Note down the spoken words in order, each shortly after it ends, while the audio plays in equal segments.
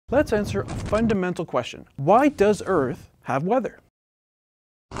Let's answer a fundamental question. Why does Earth have weather?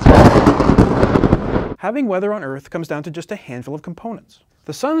 Having weather on Earth comes down to just a handful of components.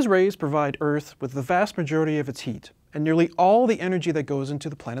 The sun's rays provide Earth with the vast majority of its heat, and nearly all the energy that goes into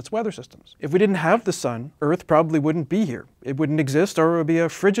the planet's weather systems. If we didn't have the sun, Earth probably wouldn't be here. It wouldn't exist, or it would be a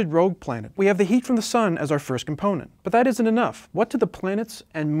frigid rogue planet. We have the heat from the sun as our first component. But that isn't enough. What do the planets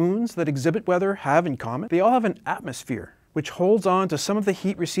and moons that exhibit weather have in common? They all have an atmosphere, which holds on to some of the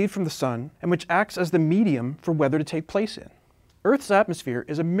heat received from the sun, and which acts as the medium for weather to take place in. Earth's atmosphere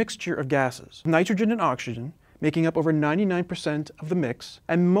is a mixture of gases, nitrogen and oxygen, making up over 99% of the mix,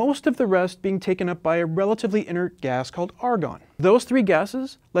 and most of the rest being taken up by a relatively inert gas called argon. Those three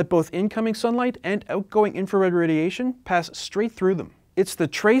gases let both incoming sunlight and outgoing infrared radiation pass straight through them. It's the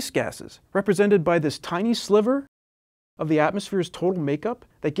trace gases, represented by this tiny sliver of the atmosphere's total makeup,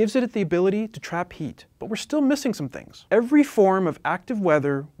 that gives it the ability to trap heat. But we're still missing some things. Every form of active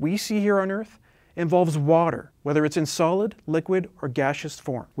weather we see here on Earth involves water, whether it's in solid, liquid, or gaseous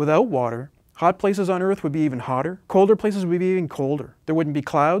form. Without water, hot places on Earth would be even hotter, colder places would be even colder. There wouldn't be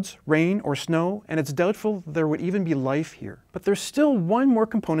clouds, rain, or snow, and it's doubtful there would even be life here. But there's still one more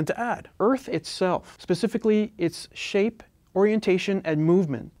component to add. Earth itself, specifically its shape, orientation, and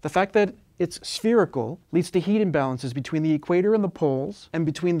movement. The fact that it's spherical leads to heat imbalances between the equator and the poles, and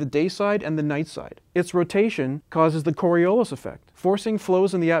between the day side and the night side. Its rotation causes the Coriolis effect, forcing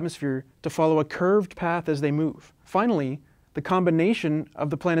flows in the atmosphere to follow a curved path as they move. Finally, the combination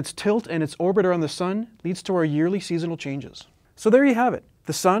of the planet's tilt and its orbit around the sun leads to our yearly seasonal changes. So there you have it.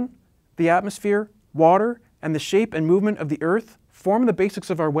 The sun, the atmosphere, water, and the shape and movement of the Earth form the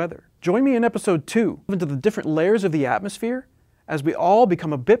basics of our weather. Join me in episode 2 into the different layers of the atmosphere as we all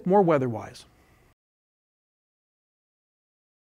become a bit more weather-wise.